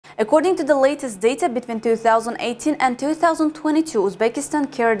According to the latest data, between 2018 and 2022,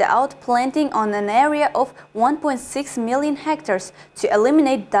 Uzbekistan carried out planting on an area of 1.6 million hectares to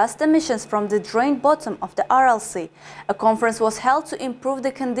eliminate dust emissions from the drained bottom of the Aral Sea. A conference was held to improve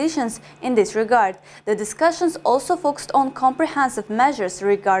the conditions in this regard. The discussions also focused on comprehensive measures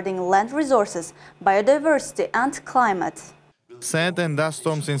regarding land resources, biodiversity and climate. Sand and dust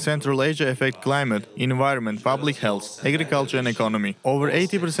storms in Central Asia affect climate, environment, public health, agriculture and economy. Over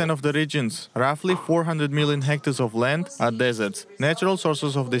 80% of the region's roughly 400 million hectares of land are deserts, natural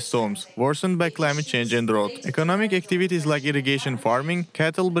sources of these storms, worsened by climate change and drought. Economic activities like irrigation farming,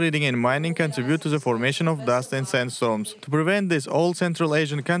 cattle breeding and mining contribute to the formation of dust and sandstorms. To prevent this, all Central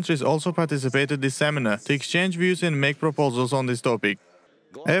Asian countries also participated in this seminar to exchange views and make proposals on this topic.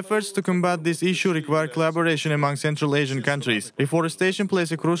 Efforts to combat this issue require collaboration among Central Asian countries. Reforestation plays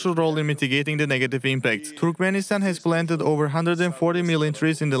a crucial role in mitigating the negative impacts. Turkmenistan has planted over 140 million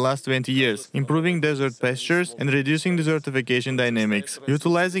trees in the last 20 years, improving desert pastures and reducing desertification dynamics.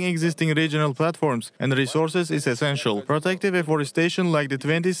 Utilizing existing regional platforms and resources is essential. Protective afforestation like the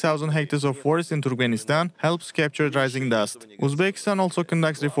 20,000 hectares of forest in Turkmenistan helps capture rising dust. Uzbekistan also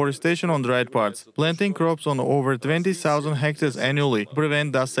conducts reforestation on dried parts, planting crops on over 20,000 hectares annually to prevent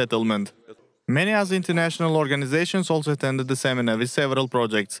dust settlement. Many other international organizations also attended the seminar with several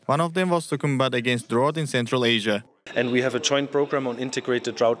projects. One of them was to combat against drought in Central Asia. And we have a joint program on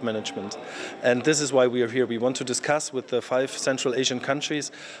integrated drought management. And this is why we are here. We want to discuss with the 5 Central Asian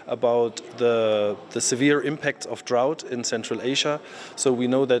countries about the severe impact of drought in Central Asia. So we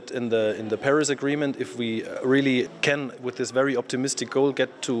know that in the Paris Agreement, if we really can, with this very optimistic goal,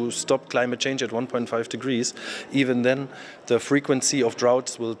 get to stop climate change at 1.5 degrees, even then the frequency of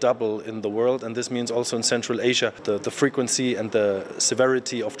droughts will double in the world. And this means also in Central Asia, the frequency and the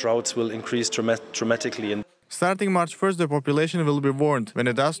severity of droughts will increase dramatically. Starting March 1st, the population will be warned when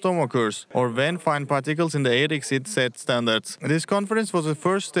a dust storm occurs or when fine particles in the air exceed set standards. This conference was the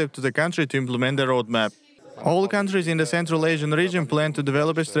first step to the country to implement the roadmap. All countries in the Central Asian region plan to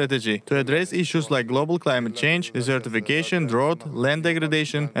develop a strategy to address issues like global climate change, desertification, drought, land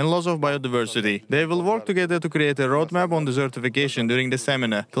degradation and loss of biodiversity. They will work together to create a roadmap on desertification during the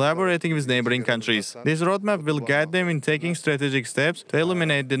seminar, collaborating with neighboring countries. This roadmap will guide them in taking strategic steps to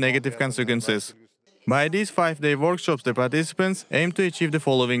eliminate the negative consequences. By these 5-day workshops, the participants aim to achieve the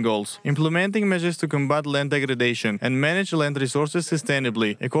following goals: implementing measures to combat land degradation and manage land resources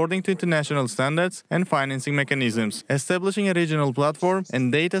sustainably according to international standards and financing mechanisms, establishing a regional platform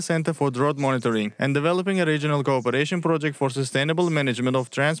and data center for drought monitoring, and developing a regional cooperation project for sustainable management of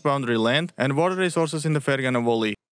transboundary land and water resources in the Fergana Valley.